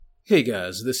Hey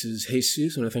guys, this is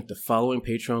Jesus, and I thank the following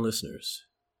Patreon listeners: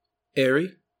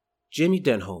 Ari, Jamie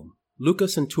Denholm,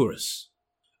 Lucas Centuris,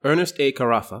 Ernest A.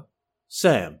 Carafa,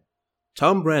 Sam,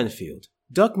 Tom Brandfield,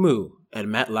 Duck Moo,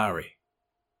 and Matt Lowry.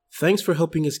 Thanks for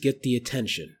helping us get the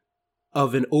attention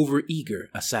of an overeager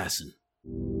assassin.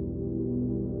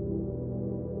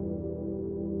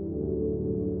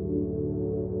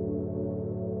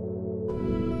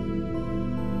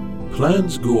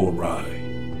 Plans go awry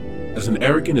as an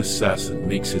arrogant assassin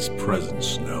makes his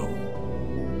presence known.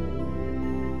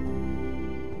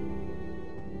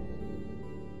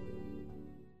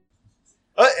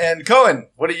 And Cohen,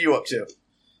 what are you up to?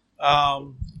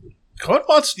 Cohen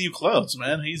wants new clothes,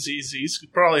 man. He's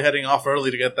probably heading off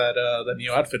early to get that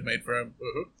new outfit made for him.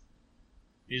 Mm-hmm.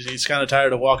 He's kind of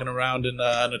tired of walking around in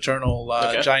an eternal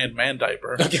giant man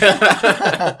diaper.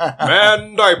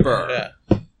 Man diaper!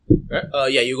 Yeah.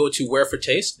 You go to Wear for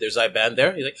Taste. There's Iban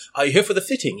there. He's like, are you here for the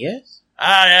fitting, yes?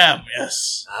 I am,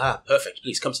 yes. Ah, perfect.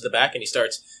 Please come to the back. And he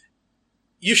starts...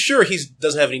 You're sure he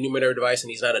doesn't have any pneumatic device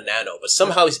and he's not a nano, but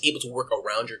somehow he's able to work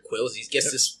around your quills. He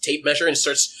gets this tape measure and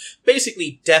starts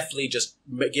basically deftly just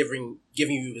giving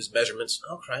you his measurements.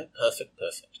 All right, perfect.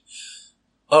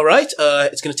 All right,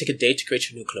 it's going to take a day to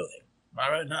create your new clothing. All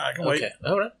right, I can wait. Okay,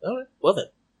 all right. Well then,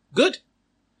 good.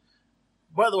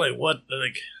 By the way,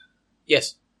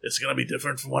 Yes. it's going to be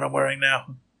different from what I'm wearing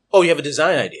now? Oh, you have a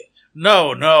design idea?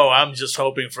 No, I'm just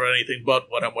hoping for anything but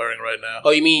what I'm wearing right now.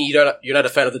 Oh, you mean you're not a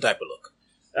fan of the diaper look?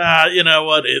 You know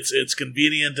what? It's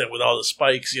convenient, and with all the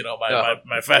spikes,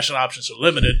 my fashion options are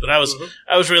limited. But I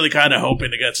was really kind of hoping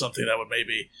to get something that would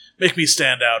maybe make me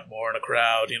stand out more in a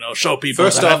crowd. Show people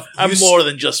First off, I'm more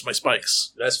than just my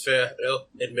spikes. That's fair. Well,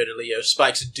 admittedly, your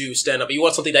spikes do stand up. But you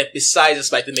want something that besides the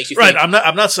spike that makes you right. think...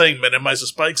 I'm not saying minimize the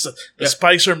spikes. The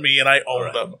spikes are me, and I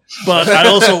own them. But I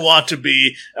also want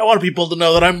people to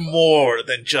know that I'm more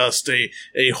than just a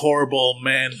horrible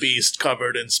man beast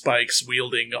covered in spikes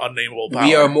wielding unnameable power.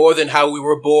 We are more than how we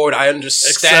were born. I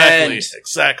understand.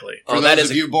 Exactly. For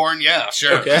those of you born, yeah,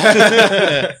 sure.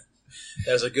 Okay.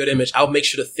 That's a good image. I'll make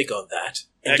sure to think on that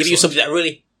and give you something that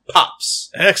really pops.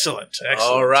 Excellent.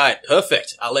 All right,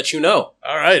 perfect. I'll let you know.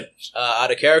 All right. Out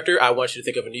of character, I want you to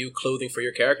think of a new clothing for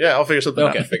your character. Yeah, I'll figure something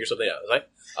out. Okay, figure something out. All right.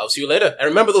 I'll see you later. And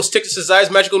remember those Tick to Siz's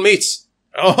magical meats.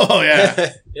 Oh,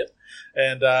 yeah. Yep.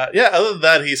 And, other than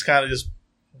that, he's kind of just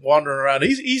wandering around.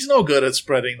 He's no good at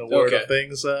spreading the word of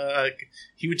things.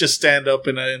 He would just stand up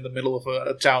in the middle of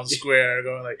a town square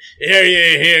going like, hear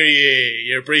ye,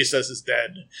 your priestess is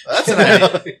dead. That's an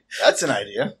idea. That's an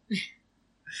idea.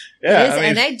 Yeah,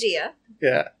 an idea.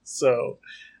 Yeah, so,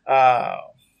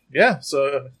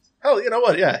 hell, you know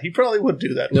what? Yeah, he probably would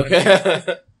do that.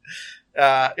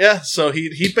 Okay. So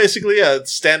he'd basically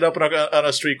stand up on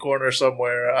a street corner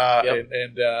somewhere.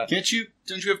 And don't you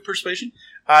have persuasion?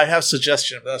 I have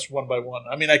suggestion, but that's one by one.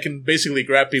 I mean, I can basically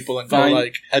grab people and go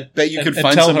like... I bet you could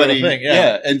find tell somebody, her a thing,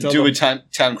 and do a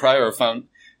town cry or a found...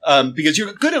 because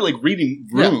you're good at, reading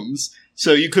rooms,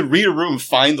 so you could read a room,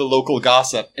 find the local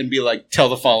gossip, and be like, tell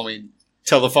the following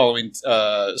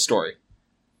story.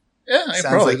 Yeah, I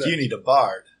sounds like you need a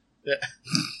bard. Yeah.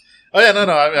 Oh yeah,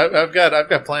 no, I've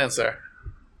got plans there.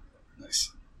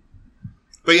 Nice.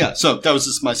 But yeah, so that was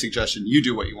just my suggestion. You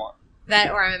do what you want.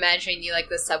 That, or I'm imagining you like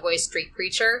the subway street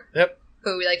preacher. Yep.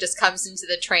 Who just comes into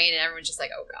the train and everyone's just like,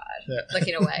 oh god,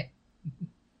 looking away.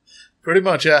 Pretty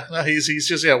much, yeah. No, he's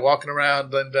just walking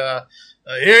around and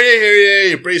hear ye,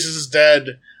 your priestess is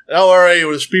dead. Don't worry,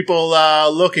 there's people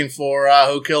looking for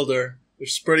who killed her, which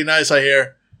is pretty nice, I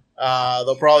hear.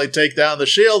 They'll probably take down the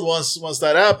shield once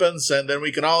that happens, and then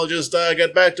we can all just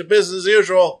get back to business as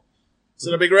usual. It's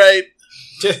gonna be great.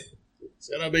 It's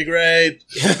gonna be great.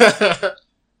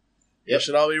 You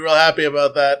should all be real happy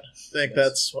about that. I think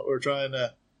that's what we're trying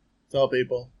to tell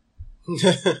people.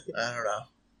 I don't know.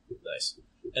 Nice.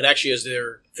 And actually, as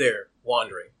they're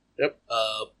wandering,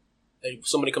 and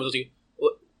somebody comes up to you.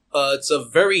 It's a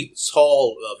very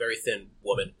tall, very thin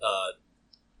woman.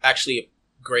 Actually,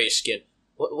 grayish skin.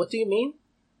 What do you mean?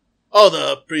 Oh,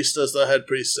 the head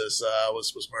priestess,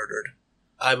 was murdered.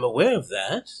 I'm aware of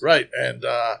that. Right, and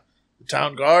the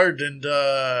town guard and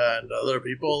other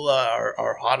people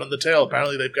are hot on the tail.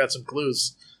 Apparently, they've got some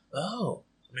clues. Oh,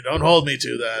 I mean, don't hold me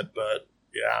to that, but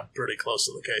yeah, I'm pretty close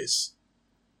to the case.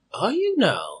 Are you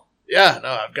now? Yeah, no,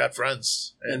 I've got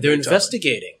friends, and they're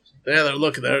investigating. Yeah, they're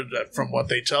looking. From what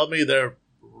they tell me, they're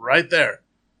right there.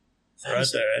 Right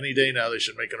there. Any day now, they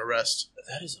should make an arrest.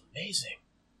 That is amazing.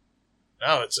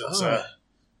 No, it's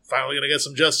finally going to get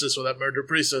some justice for that murdered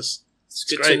priestess. It's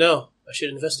good to know. I should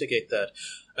investigate that.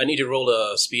 I need to roll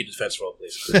a speed defense roll,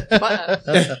 please.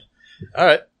 All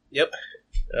right. Yep.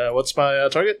 What's my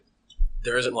target?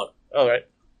 There isn't one. All right.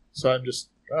 So I'm just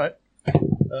all right.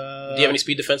 Do you have any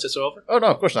speed defense that's over? Oh no,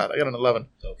 of course not. I got an 11.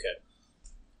 Okay.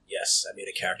 Yes, I made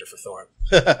a character for Thorn.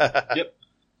 Yep.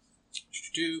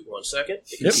 1 second.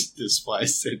 Yep. This is why I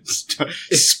said spread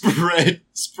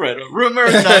a rumor,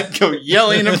 not go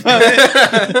yelling about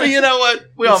it. But you know what?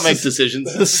 We all make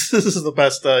decisions. This is the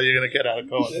best you're gonna get out of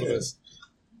Cohen for this.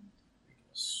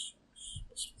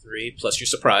 3 plus you're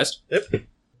surprised. Yep.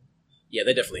 Yeah,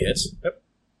 that definitely hits. Yep.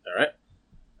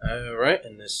 All right,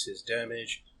 and this is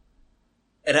damage.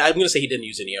 And I'm going to say he didn't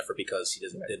use any effort because he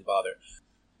didn't bother.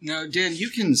 Now, Dan,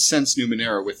 you can sense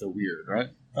Numenera with the weird, right?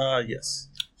 Yes.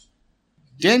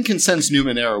 Dan can sense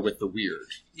Numenera with the weird,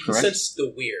 You can correct? sense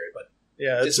the weird, but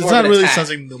Yeah, it's more not of an really attack.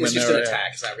 sensing the It's just an Numenera, attack.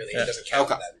 It's not really. Yeah. It doesn't count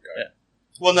Okay. in that regard.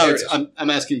 Well, no, There it's, it is. I'm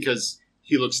asking because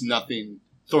he looks nothing.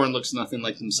 Thorn looks nothing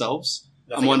like themselves.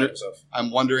 Nothing about himself. I'm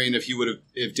wondering if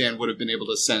Dan would have been able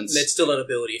to sense. And it's still an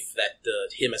ability that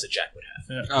him as a Jack would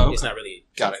have. Oh, okay. It's not really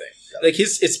Got it. something. Like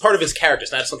it's part of his character.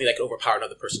 It's not something that can overpower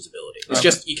another person's ability. It's Okay.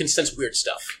 just you can sense weird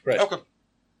stuff. Right. Okay.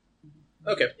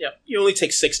 Okay, yeah. You only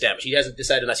take 6 damage. He hasn't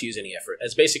decided not to use any effort.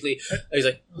 It's basically he's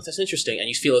like, oh, that's interesting, and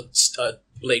you feel a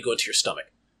blade go into your stomach.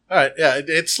 All right, yeah,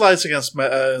 it slides against my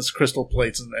crystal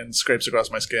plates and scrapes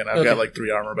across my skin. I've got like 3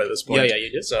 armor by this point. Yeah,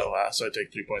 you do. So I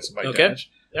take 3 points of bite Okay.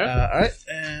 damage. All right. All right,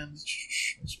 and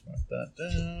let's mark that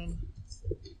down.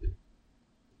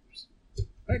 All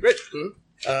right, great.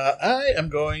 I am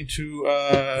going to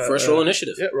First roll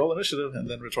initiative. Yeah, roll initiative and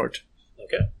then retort.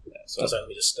 Okay. Yeah, so So let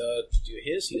me just do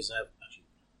his. He doesn't have.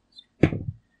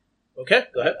 Okay,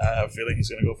 go ahead. I have a feeling he's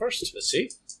going to go first. Let's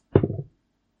see.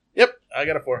 Yep, I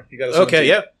got a 4. He got a 17. Okay,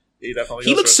 yeah. He definitely.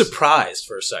 He goes looks first. surprised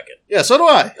for a second. Yeah, so do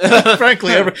I.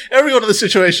 Frankly, everyone in the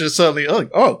situation is suddenly like,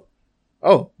 oh,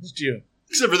 it's you.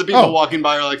 Except for the people Oh. walking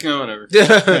by are like, oh, whatever.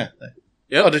 Yeah.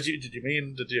 Yep. Oh, did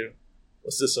you?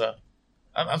 What's this?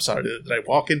 I'm sorry. Did I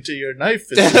walk into your knife?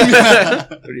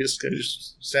 Are you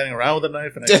just standing around with a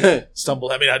knife and I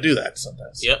stumble? I mean, I do that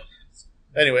sometimes. Yep.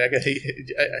 Anyway,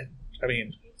 I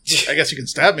mean, I guess you can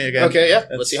stab me again. Okay, yeah.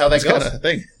 That's- Let's see how that that's goes. kind of a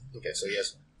thing. Okay, so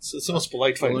yes. It's the most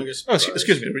polite fight. Full Oh,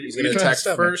 excuse me. He's Were going you to trying attack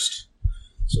stab me? first.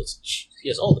 So he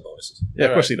has all the bonuses. Yeah,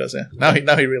 of course he does. Yeah.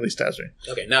 Now he really stabs me.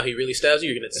 Okay, now he really stabs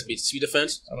you. You're going to speed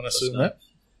defense. I'm going to assume that.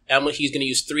 And he's going to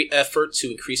use 3 effort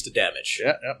to increase the damage.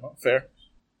 Yeah, well, fair.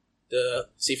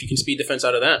 See if you can speed defense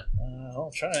out of that. I'll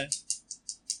try.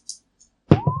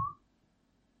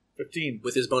 15.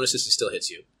 With his bonuses, he still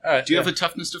hits you. All right. Do you have a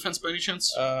toughness defense by any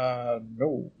chance?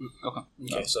 No. Okay.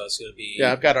 Okay, so it's going to be...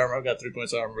 Yeah, I've got armor. I've got 3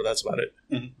 points of armor, but that's about it.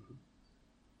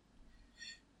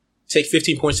 Take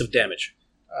 15 points of damage.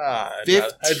 I'd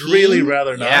 15? really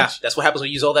rather not. Yeah, that's what happens when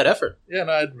you use all that effort. Yeah,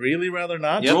 no, I'd really rather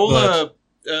not. Yep. Roll but-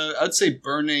 I'd say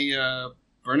burn an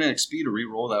XP to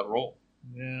re-roll that roll,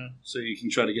 Yeah, so you can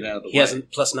try to get out of the He way. has a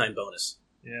 +9 bonus.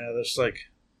 yeah. There's like,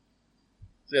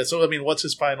 yeah. So I mean, what's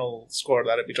his final score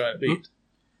that I'd be trying to beat?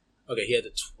 Okay, he had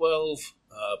the 12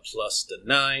 plus the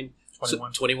 9.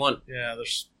 21. So 21. Yeah,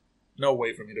 there's no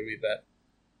way for me to beat that.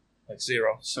 Like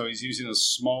 0. So he's using a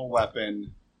small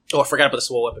weapon. Oh, I forgot about the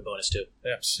small weapon bonus, too.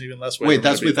 Yeah, it's even less way. Wait, for me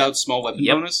that's to beat without small weapon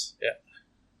Yep. bonus? that.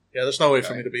 Yeah, there's no way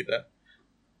for me to beat that.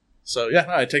 So yeah,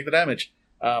 no, I take the damage.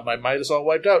 My might is all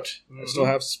wiped out. I still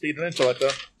have speed and intellect though.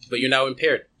 But you're now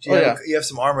impaired. Do you, Oh, have, you have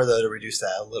some armor though to reduce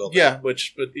that a little bit. Yeah, but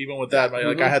even with that,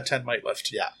 like I had 10 might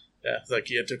left. Yeah. Yeah, like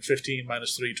you took 15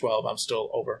 minus 3, 12. I'm still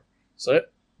over. So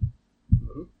it.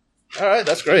 All right,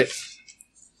 that's great.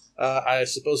 I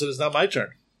suppose it is now my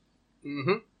turn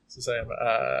Mm-hmm. since I am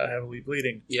heavily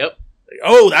bleeding. Yep. Like,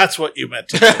 oh, that's what you meant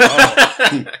to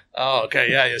do. Oh,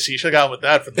 okay, yeah. So you should have gone with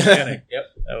that from the beginning. Yep.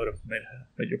 That would have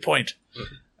made your point.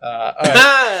 All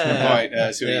right. Good point.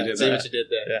 I see what you did See there. what you did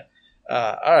there.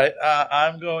 Yeah. All right.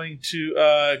 I'm going to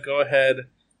go ahead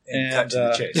And and cut to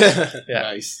the chase. yeah.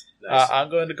 Nice. I'm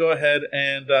going to go ahead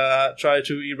and try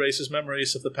to erase his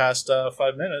memories of the past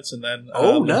 5 minutes, and then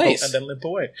nice. and then limp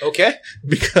away Okay.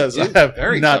 because Dude, I'm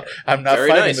very not Very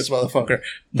fighting nice. this motherfucker,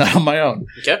 not on my own.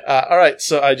 Okay. All right,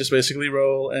 so I just basically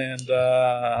roll and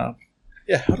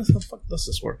yeah. How the fuck does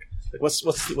this work? Like,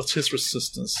 what's his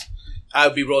resistance? I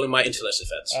would be rolling my intellect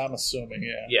defense. I'm assuming,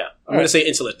 yeah. Yeah. I'm All going to right. say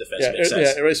intellect defense. Yeah, Makes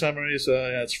sense. erase memories.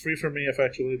 Yeah, it's free for me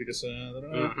effectively because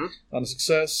Mhm. on a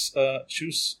success,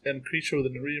 choose a creature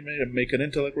within the region and make an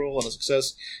intellect roll. On a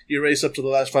success, you erase up to the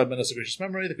last 5 minutes of the creature's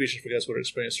memory. The creature forgets what it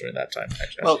experienced during that time.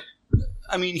 Actually, Well,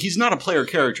 I mean, he's not a player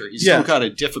character. He's Yeah. still got a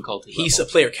difficulty He's a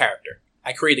level. player character.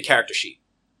 I created a character sheet.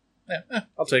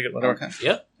 I'll take it. Whatever. Okay.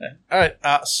 Yeah. Yeah. All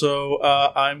right. So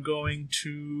I'm going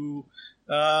to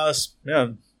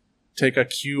take a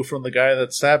cue from the guy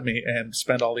that stabbed me and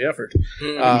spend all the effort.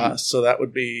 So that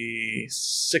would be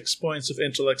 6 points of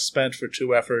intellect spent for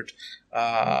 2 effort,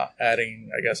 adding,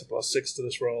 I guess, a +6 to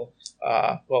this roll.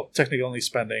 Well, technically only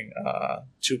spending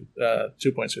 2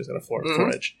 points because I got a 4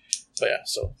 edge. But yeah,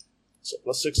 so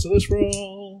 +6 to this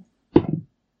roll.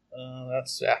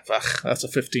 That's a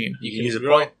 15. You can use a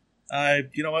point.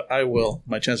 You know what? I will.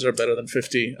 My chances are better than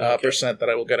 50% that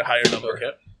I will get a higher number.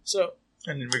 Okay. So,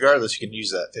 And regardless, you can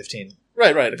use that 15.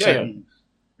 right, Yeah. exactly.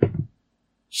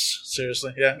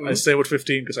 Seriously, yeah. I stay with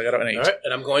 15 because I got an 8. All right,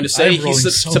 and I'm going to say I'm rolling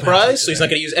he's so surprised, badly so he's not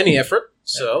going to use any effort.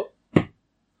 So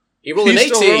he rolled He an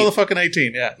 18. still roll the fucking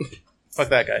 18, yeah. Fuck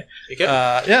that guy. Okay.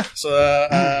 Yeah, so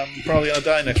I'm probably going to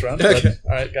die next round. But, Okay.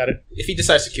 all right, got it. If he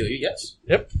decides to kill you, yes.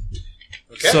 Yep.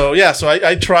 Okay. So yeah, so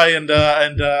I try and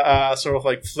sort of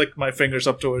like flick my fingers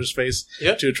up towards his face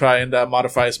Yep. to try and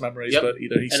modify his memories, Yep. but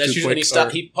either he's and too as usual, quick when he stops,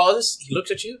 or... he pauses. He looks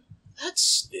at you.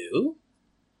 That's new.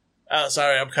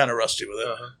 sorry, I'm kind of rusty with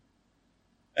it.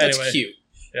 That's Anyway, cute.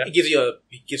 Yeah. He gives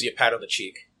you a pat on the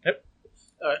cheek. Yep.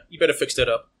 All right, you better fix that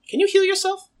up. Can you heal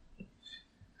yourself?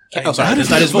 I- Oh, sorry, not that's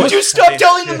if not you his would. voice. Would you stop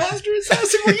telling the Yeah. master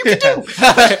assassin what you can do?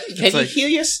 Can you like- heal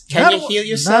yourself? Can you heal Not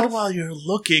yourself? while you're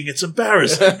looking. It's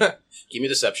embarrassing. Give me a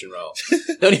deception roll.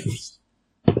 Don't even-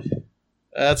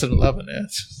 That's an 11.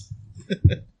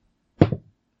 Yeah.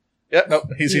 Yeah. No,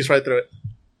 he's right through it.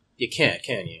 You can't,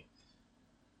 can you?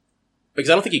 Because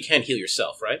I don't think you can heal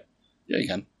yourself, right? Yeah, you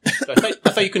can. I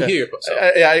thought you couldn't heal yourself.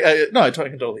 No, I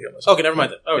can totally heal myself. Okay, never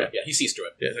mind then. Oh, yeah, he sees through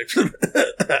it.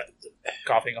 Yeah, like,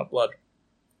 coughing up blood.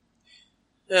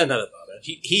 Not at all, man.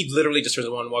 He literally just turns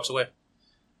around and walks away.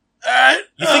 All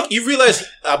right. You realize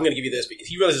I'm going to give you this because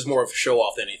he realizes it's more of a show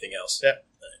off than anything else. Yeah.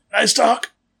 Nice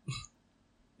talk.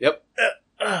 Yep.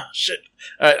 Shit.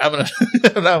 All right, I'm gonna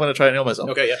now I'm gonna try and heal myself.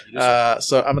 Okay, yeah. You do so.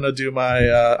 So I'm gonna do my.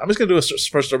 I'm just gonna do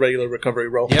first a regular recovery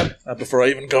roll. Yep. Before I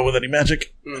even go with any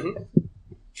magic. Mhm.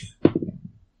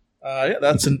 Yeah,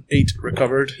 that's an 8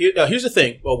 recovered. Here's the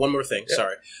thing. Well, one more thing. Yeah.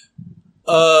 Sorry.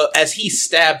 As he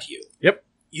stabbed you, Yep.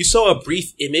 you saw a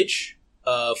brief image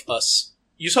of us.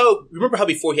 Remember how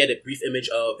before he had a brief image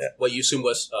of what you assume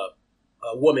was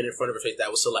a woman in front of her face?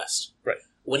 That was Celeste. Right.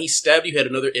 When he stabbed you, he had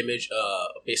another image,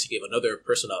 basically of another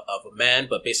person, of a man,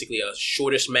 but basically a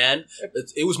shortish man.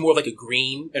 It was more like a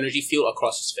green energy field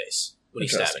across his face when he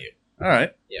stabbed Interesting. you. All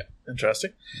right. Yeah.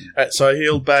 Interesting. All right, so I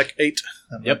healed back 8.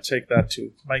 I'm Yep. gonna take that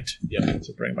to might. Yep.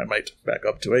 To bring my might back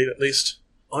up to 8 at least.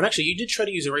 Oh, and actually, you did try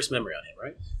to use erase memory on him,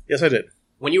 right? Yes, I did.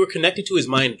 When you were connected to his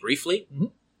mind briefly,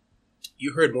 Mhm.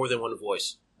 you heard more than one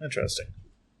voice. Interesting.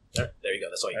 There you go.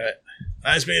 That's all you All right.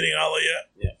 Nice meeting all of you.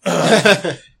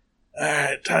 Yeah. All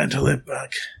right, time to limp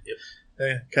back. Yep.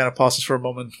 He kind of pauses for a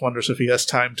moment, wonders if he has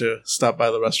time to stop by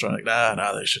the restaurant. Like,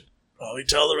 nah, they should probably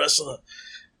tell the rest of the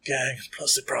gang.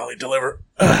 Plus, they probably deliver.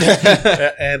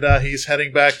 And he's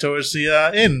heading back towards the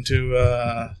inn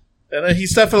to. And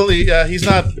he's definitely he's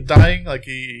not dying. Like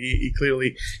he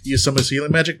clearly used some of his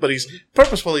healing magic, but he's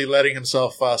purposefully letting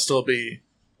himself still be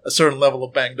a certain level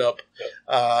of banged up,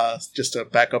 just to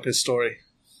back up his story.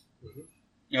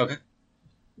 Okay.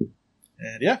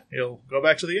 And yeah, he'll go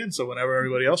back to the inn. So whenever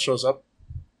everybody else shows up,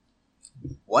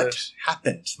 What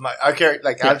happened? Our character,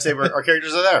 like I'd say, our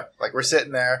characters are there. Like we're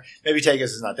sitting there. Maybe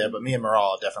Tegas is not there, but me and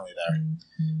Moral are definitely there.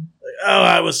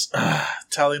 I was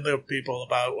telling the people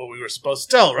about what we were supposed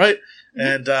to tell, right?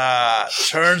 And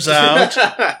turns out,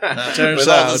 With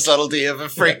all the subtlety of a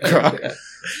freak croc.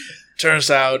 turns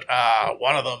out,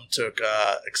 one of them took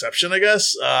exception. I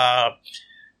guess.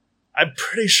 I'm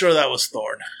pretty sure that was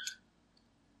Thorn.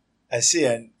 I see,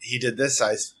 and he did this.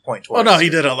 I point Oh towards. no, he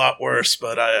did a lot worse,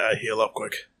 but I heal up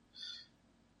quick.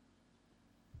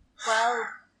 Well,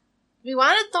 we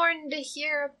wanted Thorn to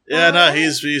hear. Yeah, no, about it.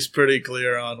 he's pretty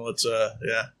clear on what's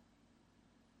yeah.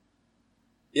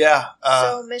 Yeah.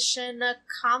 So mission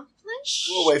accomplished.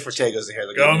 We'll wait for Tegas to hear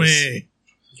the Go good news. me.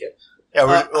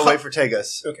 Yeah, we'll wait for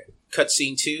Tegas.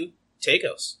 Cutscene 2,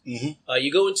 Tagos. Mhm.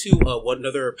 You go into one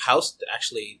another house,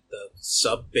 actually the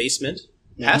sub-basement,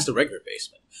 past the regular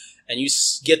basement, and you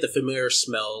get the familiar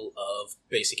smell of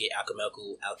basically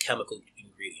alchemical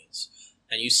ingredients.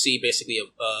 And you see basically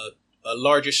a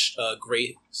largish,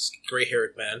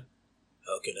 gray-haired man.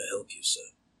 How can I help you, sir?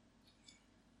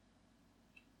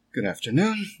 Good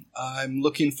afternoon. I'm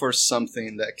looking for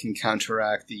something that can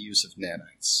counteract the use of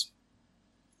nanites.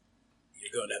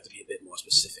 You're going to have to be a bit more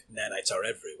specific. Nanites are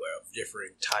everywhere, of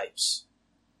differing types.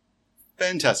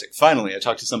 Fantastic. Finally, I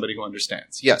talked to somebody who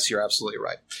understands. Yes, you're absolutely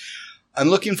right. I'm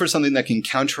looking for something that can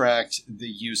counteract the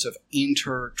use of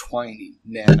intertwining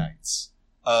nanites,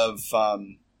 of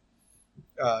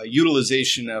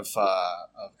utilization of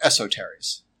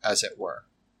esoteries, as it were.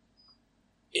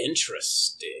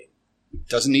 Interesting.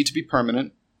 Doesn't need to be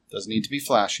permanent. Doesn't need to be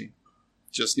flashy.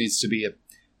 Just needs to be a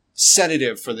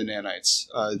sedative for the nanites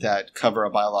that cover a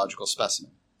biological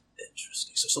specimen.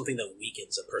 Interesting. So something that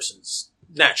weakens a person's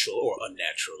natural or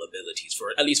unnatural abilities for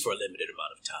at least for a limited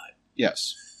amount of time.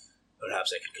 Yes.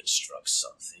 Perhaps I can construct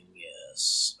something.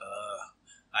 Yes.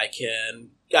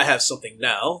 I have something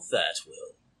now that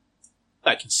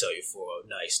I can sell you for a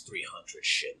nice 300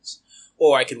 shins.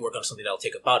 Or I can work on something that'll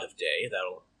take about a day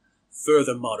that'll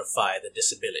further modify the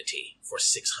disability for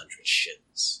 600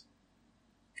 shins.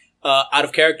 Out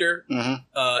of character. Mm-hmm.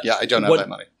 I don't have that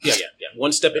money. Yeah.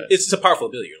 One step. It's a powerful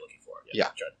ability you're looking for. Yeah.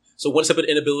 So one step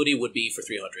in ability would be for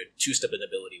 300. Two step in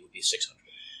ability would be 600.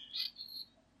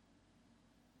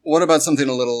 What about something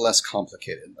a little less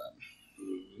complicated then?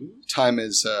 Mm-hmm. Time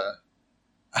is,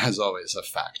 as always, a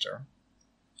factor.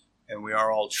 And we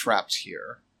are all trapped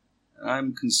here. And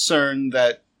I'm concerned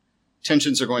that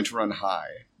tensions are going to run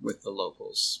high with the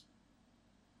locals.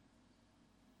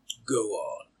 Go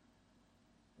on.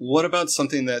 What about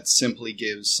something that simply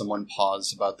gives someone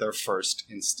pause about their first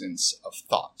instance of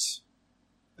thought?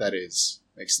 That is,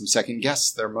 makes them second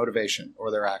guess their motivation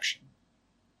or their action.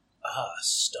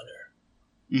 Stunner.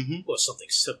 Mm-hmm. Or something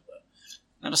simpler.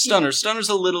 Not a stunner. Stunner's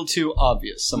a little too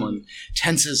obvious. Someone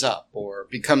tenses up or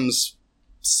becomes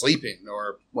sleeping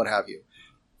or what have you.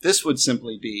 This would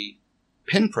simply be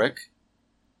pinprick,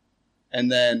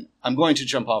 and then I'm going to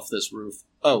jump off this roof.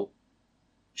 Oh,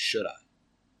 should I?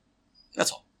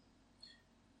 That's all.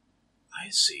 I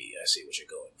see what you're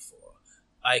going for.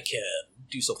 I can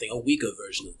do something, a weaker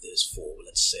version of this for,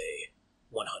 let's say,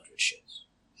 100 shins.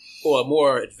 Or a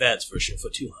more advanced version for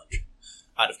 200.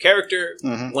 Out of character,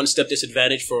 1 step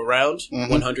disadvantage for a round,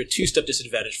 100, 2 step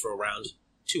disadvantage for a round,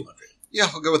 200. Yeah,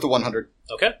 I'll go with the 100.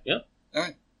 Okay, yeah. All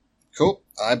right. Cool.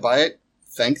 I buy it,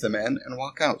 thank the man, and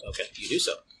walk out. Okay, you do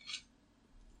so.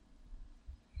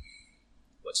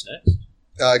 What's next?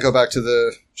 I go back to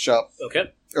the shop.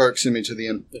 Okay. Or, excuse me, to the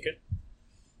inn. Okay.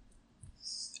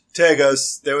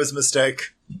 Tagos, there was a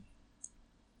mistake.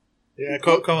 Yeah,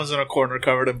 Cohen's in a corner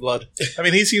covered in blood. I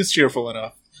mean, he seems cheerful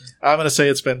enough. I'm going to say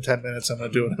it's been 10 minutes. I'm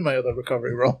going to do it in my other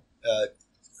recovery roll.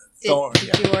 Did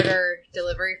you order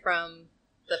delivery from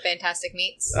the Fantastic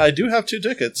Meats? I do have 2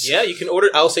 tickets. Yeah, you can order.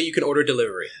 I'll say you can order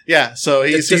delivery. Yeah, so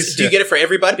he's do you get it for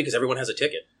everybody? Because everyone has a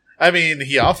ticket. I mean,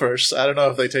 he offers. I don't know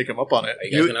if they take him up on it. Are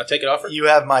you guys going to take it offer? You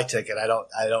have my ticket. I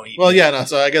don't eat. Well, yeah, no.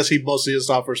 So I guess he mostly just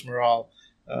offers Moral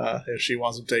if she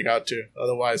wants him to take out too.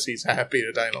 Otherwise, he's happy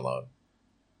to dine alone.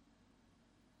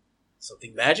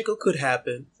 Something magical could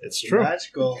happen. It's true.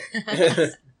 Magical.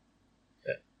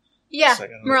 Yeah,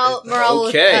 Moral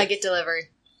will get delivery.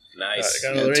 Nice.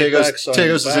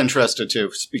 Tagos is interested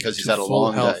too, because he's had a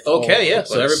long day. Okay, yeah.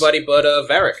 So everybody but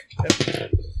Varric.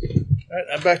 Yep. All right,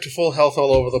 I'm back to full health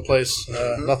all over the place.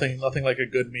 Nothing like a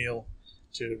good meal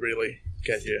to really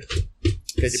get you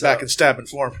back in stabbing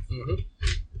form. Mm-hmm.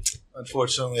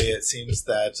 Unfortunately, it seems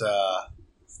that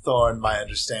Thorn might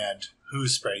understand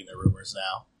who's spreading the rumors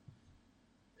now.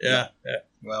 Yeah.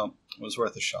 Well, it was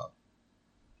worth a shot.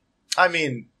 I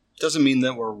mean, doesn't mean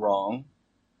that we're wrong.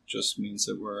 Just means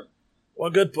that we're...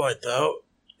 One good point, though.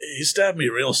 He stabbed me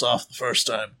real soft the first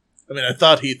time. I mean, I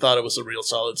thought he thought it was a real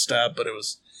solid stab, but it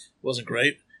wasn't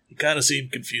great. He kind of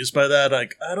seemed confused by that.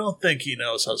 Like, I don't think he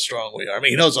knows how strong we are. I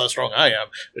mean, he knows how strong I am,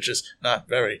 which is not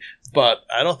very, but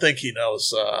I don't think he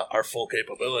knows our full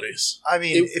capabilities. I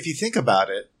mean, if you think about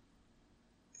it,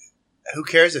 who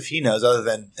cares if he knows other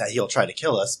than that he'll try to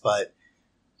kill us, but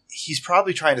he's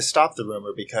probably trying to stop the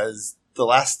rumor because the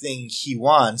last thing he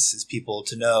wants is people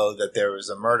to know that there was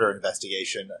a murder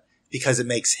investigation because it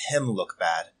makes him look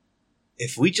bad.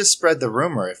 If we just spread the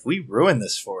rumor, if we ruin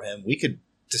this for him, we could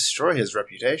destroy his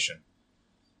reputation.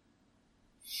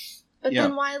 But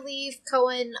then why leave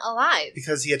Cohen alive?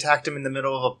 Because he attacked him in the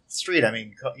middle of a street. I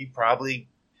mean, he probably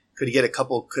could get a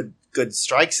couple good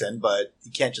strikes in, but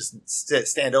you can't just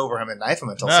stand over him and knife him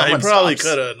until someone he probably stops.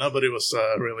 could have. Nobody was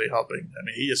really helping. I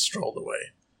mean, he just strolled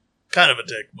away. Kind of a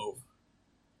dick move.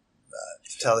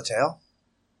 To tell the tale?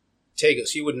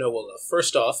 Tagos, you would know well enough.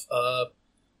 First off,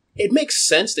 it makes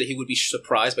sense that he would be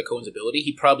surprised by Cohen's ability.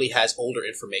 He probably has older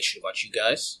information about you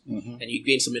guys, and you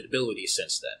gained some ability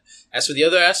since then. As for the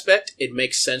other aspect, it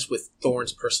makes sense with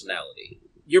Thorn's personality.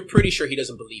 You're pretty sure he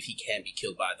doesn't believe he can be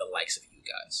killed by the likes of you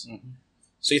guys. Mm-hmm.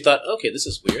 So you thought, okay, this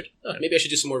is weird. Maybe I should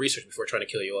do some more research before trying to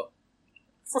kill you all.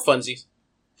 For funsies.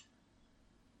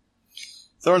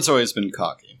 Thorn's always been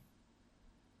cocky.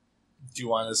 Do you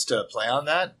want us to play on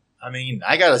that? I mean,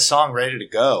 I got a song ready to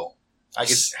go. I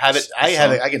could have it.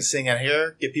 I can sing it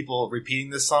here. Get people repeating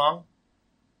this song.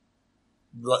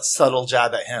 Subtle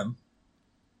jab at him.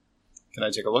 Can I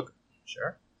take a look?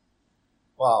 Sure.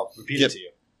 Well, I'll repeat it to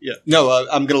you. Yeah. No,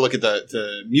 I'm going to look at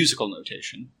the musical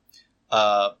notation.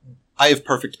 I have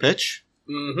perfect pitch.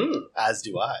 Mm-hmm. As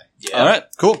do I. Yeah. All right,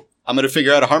 cool. I'm going to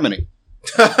figure out a harmony.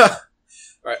 All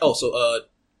right. Oh, so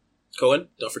Cohen,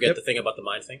 don't forget the thing about the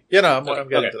mind thing. Yeah, no, I'm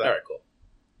getting to that. All right, cool.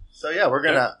 So yeah, we're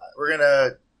going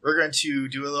to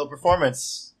do a little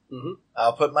performance. Mm-hmm.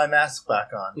 I'll put my mask back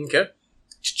on. Okay.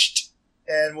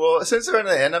 And since we're in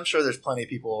the end, I'm sure there's plenty of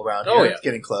people around Oh, here. yeah. It's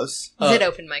getting close. Is it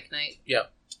open mic night? Yeah.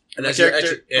 And My as you're,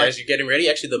 character- as you're getting ready,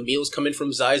 actually, the meals come in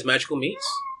from Zai's Magical Meats.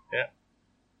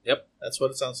 That's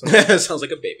what it sounds like. Sounds like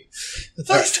a baby.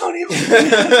 Thanks, Tony.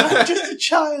 I'm just a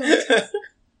child.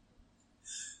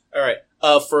 All right.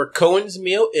 For Cohen's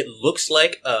meal, it looks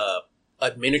like a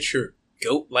miniature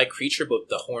goat-like creature, but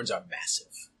the horns are massive.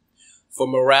 For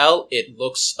Morale, it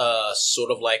looks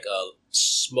sort of like a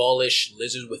smallish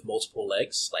lizard with multiple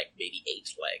legs, like maybe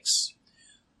 8 legs.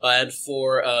 And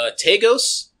for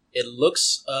Tagos, it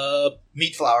looks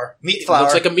Meat flour. Meat it flour.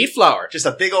 looks like a meat flour. Just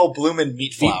a big old blooming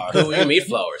meat flour. Meat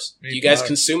flowers. Meat Do you guys flour.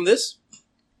 consume this?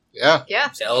 Yeah.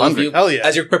 Yeah. So all of Hungry. you, Hell yeah.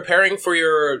 as you're preparing for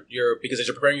your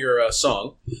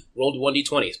song, roll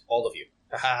 1d20s, all of you.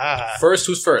 I First,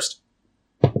 who's first?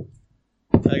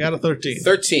 got a 13.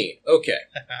 13. Okay.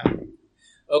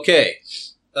 Okay.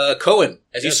 Cohen,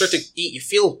 as you Yes. start to eat, you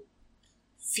feel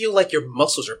like your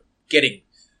muscles are getting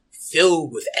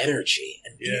filled with energy,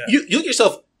 and Yeah. you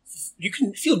yourself, you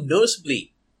can feel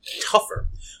noticeably tougher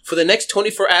for the next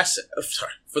 24 hours.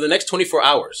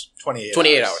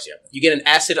 28 hours. Yeah, you get an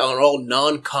acid on all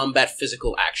non-combat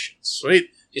physical actions. Sweet.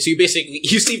 So you basically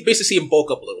see him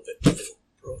bulk up a little bit.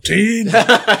 Protein.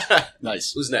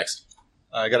 Nice. Who's next?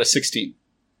 I got a 16.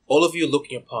 All of you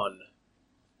looking upon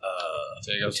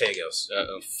Tagos.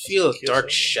 You feel a dark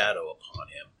shadow upon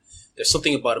him. There's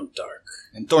something about him dark.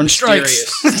 And Thorn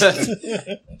strikes.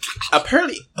 Mysterious.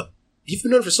 Apparently, you've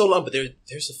been known for so long, but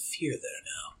there's a fear there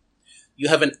now. You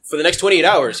have for the next 28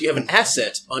 hours, you have an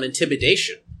asset on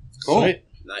intimidation. Cool. Sweet.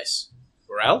 Nice.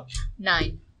 Morale?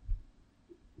 9.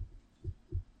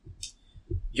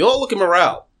 You all look at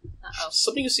Morale. Uh-oh.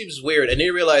 Something seems weird, and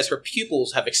you realize her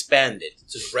pupils have expanded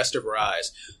to the rest of her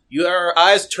eyes. Your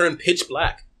eyes turn pitch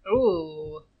black.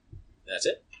 Ooh. That's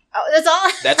it. Oh, that's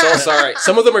all? That's all. Sorry.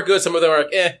 Some of them are good, some of them are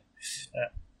eh.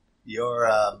 You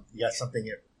got something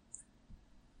here.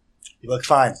 You look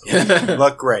fine. You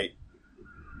look great.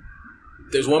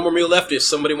 There's one more meal left if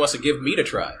somebody wants to give meat a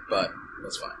try, but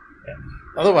that's fine.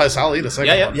 Otherwise, I'll eat a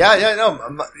second Yeah, one. Yeah,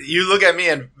 no. You look at me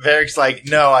and Varric's like,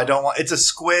 no, I don't want. It's a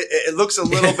squid. It looks a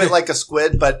little bit like a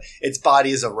squid, but its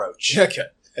body is a roach. Okay.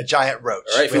 A giant roach.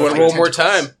 All right, if you with want to roll like more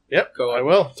tentacles. time, Yep, go I on.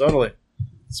 will. Totally.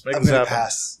 Let's make I'm this going to happen.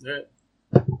 pass. All right.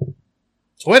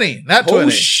 20, not 20. Oh,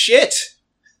 shit!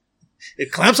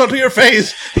 It clamps onto your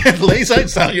face and lays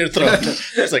ice down your throat.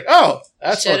 It's like, oh,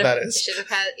 that's what that is. Should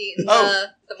have eaten Oh.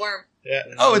 the worm. Yeah.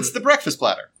 Oh, it's the breakfast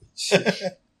platter. Yeah,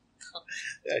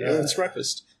 it's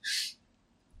breakfast.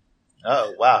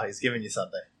 Oh, wow. He's giving you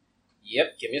something.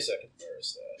 Yep, give me a second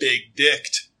first. Big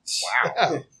dicked.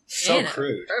 Wow. So And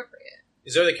crude. Appropriate.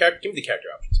 Is there the character? Give me the character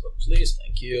options, please.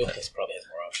 Thank you. This probably has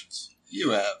more options.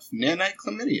 You have nanite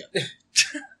chlamydia.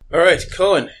 All right,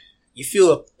 Cohen. You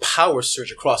feel a power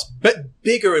surge across,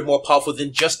 bigger and more powerful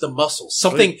than just the muscles.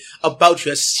 Something about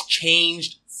you has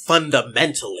changed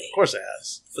fundamentally. Of course it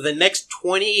has. For the next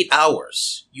 28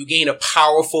 hours, you gain a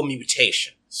powerful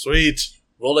mutation. Sweet.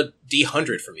 Roll a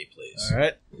D100 for me, please. All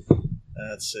right.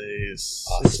 That's a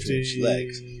Ostrich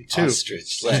legs. 62.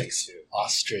 Ostrich legs.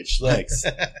 Ostrich legs.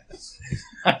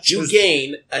 You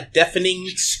gain a deafening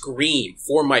scream,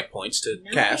 4 might points to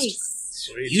cast. Nice.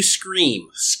 Sweet. You scream,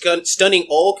 stunning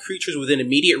all creatures within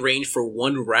immediate range for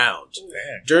 1 round,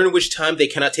 Dang. during which time they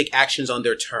cannot take actions on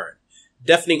their turn.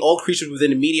 Deafening all creatures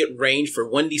within immediate range for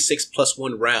 1d6 plus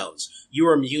 1 rounds. You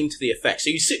are immune to the effect.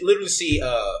 So you literally see,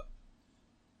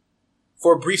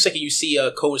 for a brief second, you see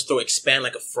Cohen's throat expand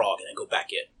like a frog and then go back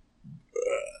in.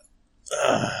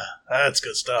 That's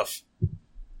good stuff.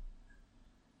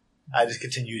 I just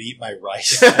continue to eat my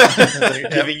rice,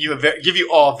 giving you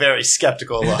all very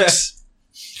skeptical looks.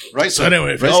 Right, So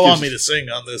anyway, if y'all want me to sing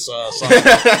on this song,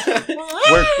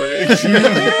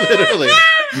 literally.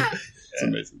 It's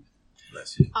amazing.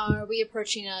 Are we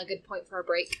approaching a good point for a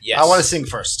break? Yes. I want to sing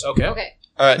first. Okay. Okay.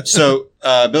 All right, so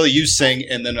Billy, you sing,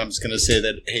 and then I'm just going to say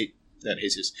that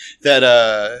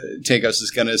Tagos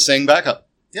is going to sing backup.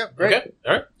 Yeah, great. Okay.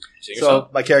 All right. Sing your So song.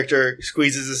 my character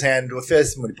squeezes his hand into a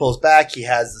fist, and when he pulls back, he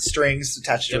has the strings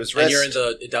attached to Yep. his And wrist. you're in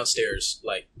the downstairs,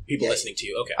 like, people Yeah. listening to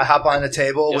you. Okay. I hop on the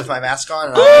table Yep. with my mask on,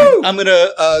 and I'm going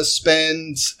to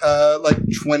spend like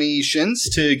 20 shins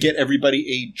to get everybody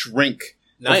a drink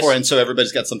Nice. before, and so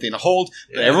everybody's got something to hold.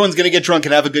 But everyone's going to get drunk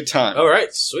and have a good time. All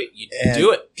right, sweet. You And-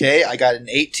 do it. Okay, I got an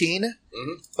 18,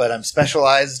 Mhm. but I'm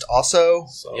specialized also.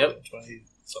 So Yep. 20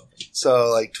 something. So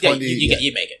like Yeah, 20.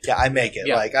 you make it. Yeah, I make it.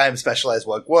 Yeah. Like I'm specialized.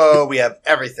 Like whoa, we have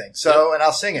everything. So and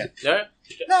I'll sing it. All right.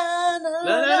 Na, na,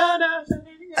 na,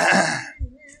 na.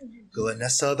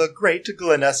 Glenessa the great,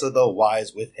 Glenessa the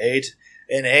wise, with hate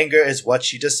and anger is what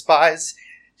she despise.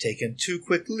 Taken too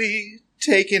quickly,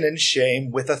 taken in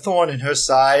shame, with a thorn in her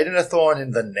side and a thorn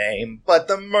in the name. But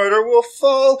the murder will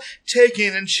fall,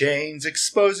 taken in chains,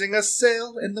 exposing a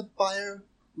sail in the buyer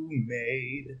who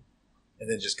made. And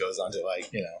then just goes on to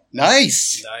like, you know.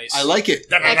 Nice. Nice. I like it.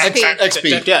 XP.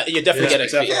 XP. Yeah, you definitely get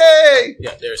XP. Yay!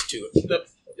 Yeah, there's two. Yep,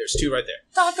 there's two right there.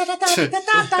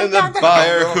 And the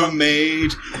buyer who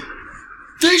made...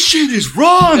 This shit is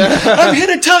wrong! I'm here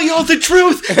to tell y'all the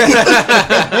truth!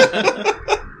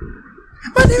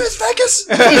 My name is Vegas!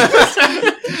 And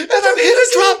I'm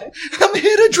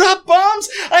here to drop bombs!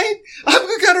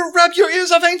 I'm gonna wrap your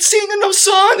ears off, I ain't singing no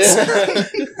songs!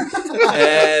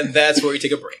 And that's where we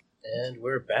take a break. And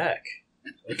we're back.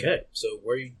 Okay, so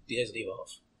where do you guys leave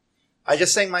off? I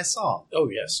just sang my song. Oh,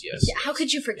 yes. Yeah, how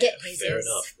could you forget, Yeah, Jesus? fair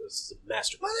enough. This is a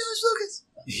masterpiece. My name is Lucas.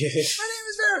 My name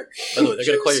is Eric. By the way, they're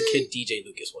going to call your kid DJ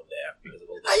Lucas one day because of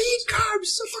all this. I eat carbs,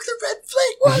 so fuck the red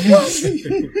flake. What?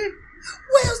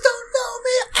 Whales don't know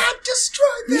me. I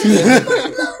destroyed them.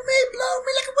 blow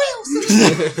me like a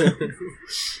whale.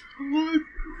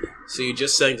 So you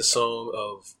just sang the song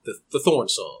of the Thorn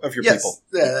song. Of your Yes, people.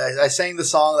 yeah, I sang the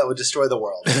song that would destroy the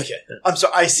world. Okay. I'm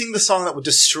sorry, I sing the song that would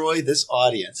destroy this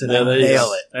audience, and Yeah, I there you nail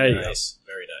go. it. There you go. Nice.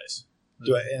 Very nice.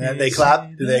 Do it, and then they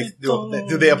clap. Do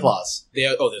they applause?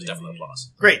 There's definitely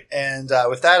applause. Great. And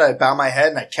with that, I bow my head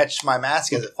and I catch my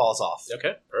mask as it falls off.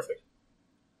 Okay, perfect.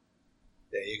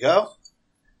 There you go.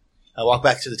 I walk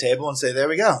back to the table and say, "There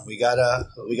we go. We got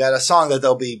a song that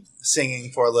they'll be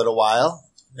singing for a little while.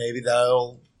 Maybe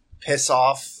that'll piss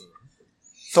off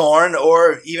Thorn,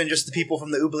 or even just the people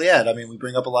from the oubliette. I mean, we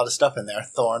bring up a lot of stuff in there.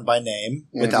 Thorn by name,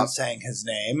 without saying his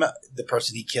name, the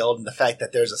person he killed, and the fact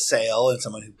that there's a sale and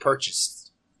someone who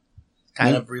purchased.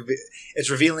 Kind of, it's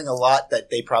revealing a lot that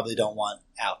they probably don't want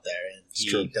out there, and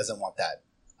he doesn't want that.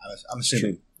 I'm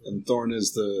assuming. And Thorn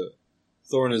is the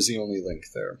only link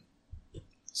there.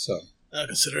 So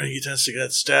Considering he tends to get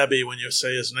stabby when you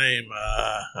say his name,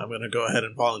 I'm going to go ahead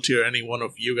and volunteer any one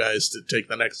of you guys to take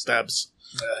the next steps.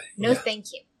 No,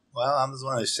 thank you. Well, I'm the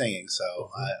one who's singing, so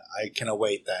I can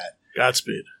await that.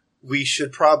 Godspeed. We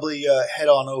should probably head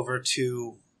on over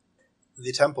to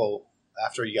the temple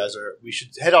after you guys are. We should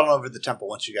head on over to the temple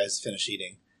once you guys finish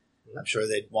eating. I'm sure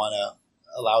they'd want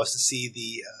to allow us to see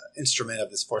the instrument of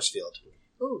this force field.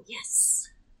 Ooh, yes.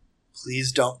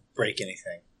 Please don't break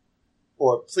anything.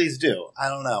 Or please do. I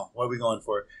don't know. What are we going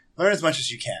for? Learn as much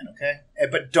as you can, okay?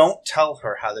 But don't tell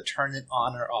her how to turn it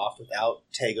on or off without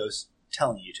Tagos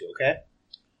telling you to, okay?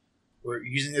 We're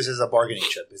using this as a bargaining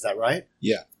chip. Is that right?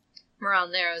 yeah, Morale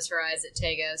narrows her eyes at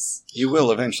Tagos. you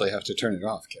will eventually have to turn it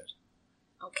off, kid.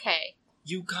 Okay.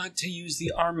 You got to use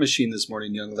the arm machine this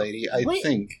morning, young lady. I What?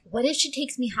 think. What if she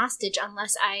takes me hostage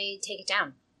unless I take it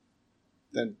down?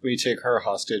 Then we take her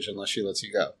hostage unless she lets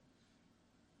you go.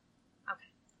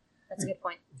 That's a good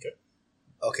point.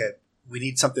 Okay. We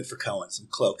need something for Cohen. Some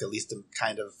cloak, at least to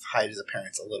kind of hide his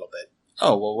appearance a little bit.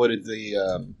 Oh well, what did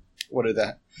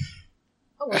that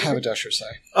Oh, what is it? haberdasher say?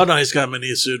 Oh, no, he's got my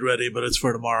new suit ready, but it's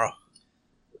for tomorrow.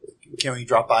 Can we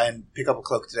drop by and pick up a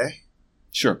cloak today?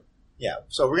 Sure. Yeah.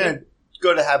 So we're going to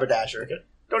go to Haberdasher. Okay.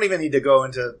 Don't even need to go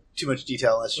into too much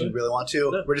detail unless you really want to.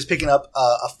 No. We're just picking up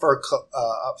a fur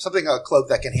a cloak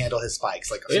that can handle his spikes.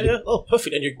 Like Yeah. Oh,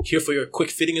 perfect. And you're here for your quick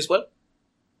fitting as well?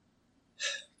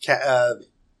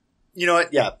 you know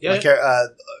what? Yeah. Yeah.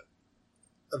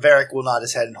 Varric will nod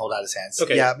his head and hold out his hands.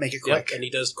 Okay. Yeah, make it quick. Yeah, and he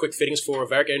does quick fittings for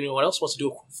Varric. Anyone else wants to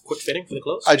do a quick fitting for the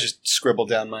clothes? I just scribble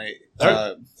down my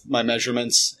my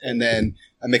measurements, and then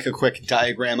I make a quick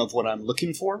diagram of what I'm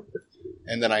looking for,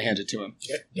 and then I hand it to him.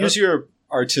 Okay. Use your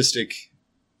artistic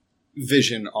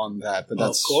vision on that, but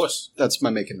that's of course. that's my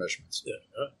making measurements. Yeah.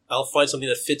 I'll find something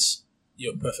that fits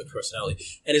your perfect personality.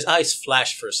 And his eyes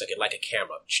flash for a second like a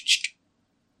camera.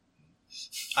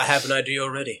 I have an idea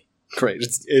already. Great.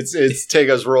 It's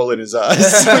Tega's roll in his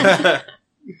eyes.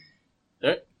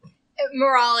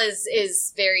 Morale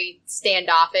is very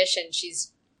standoffish, and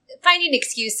she's finding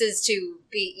excuses to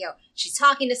be, she's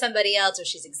talking to somebody else or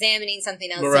she's examining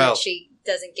something else, Morale. so she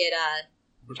doesn't get,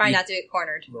 try not to get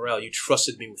cornered. Morale, you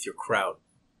trusted me with your crown.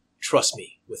 Trust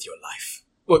me with your life.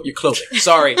 Well, your clothing.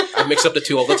 Sorry, I mix up the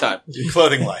two all the time. Your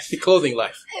clothing life. The clothing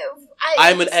life.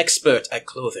 I'm an expert at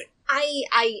clothing.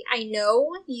 I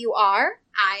know you are.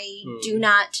 I do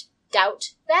not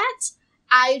doubt that.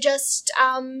 I just,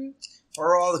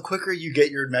 Or the quicker you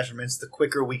get your measurements, the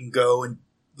quicker we can go and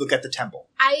look at the temple.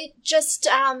 I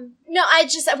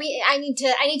need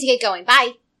to get going.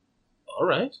 Bye. All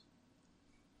right.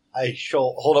 I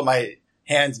hold up my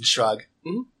hands and shrug,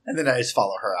 Mhm. and then I just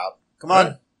follow her out. Come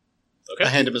on. Okay. I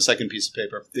hand him a second piece of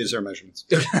paper. These are measurements.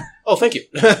 Oh, thank you.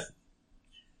 All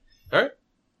right.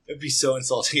 It'd be so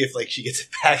insulting if, she gets it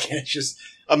back and it's just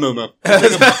A moo-moo.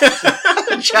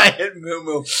 a giant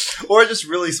moo-moo. Or just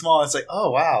really small. It's like,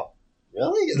 oh, wow.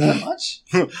 Really? That much?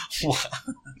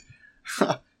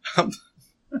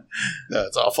 No,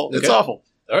 it's awful. Okay. It's awful.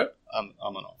 All right. I'm an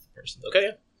awful person. Okay,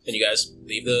 yeah. And you guys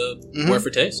leave the Mhm. Where for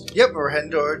Taste? Yep, we're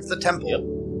heading towards the temple. Yep.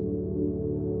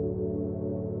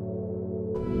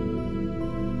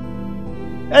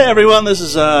 Hey everyone, this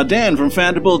is Dan from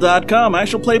Fandible.com,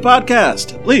 Actual Play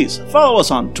Podcast. Please follow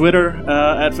us on Twitter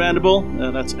at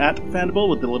Fandible, that's at Fandible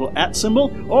with the little at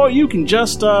symbol, or you can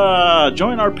just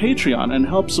join our Patreon and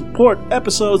help support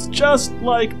episodes just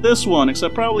like this one,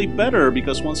 except probably better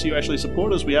because once you actually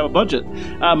support us, we have a budget.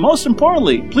 Most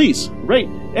importantly, please rate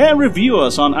and review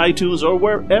us on iTunes or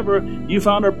wherever you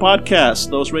found our podcast.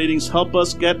 Those ratings help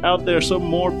us get out there so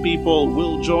more people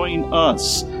will join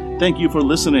us. Thank you for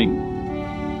listening.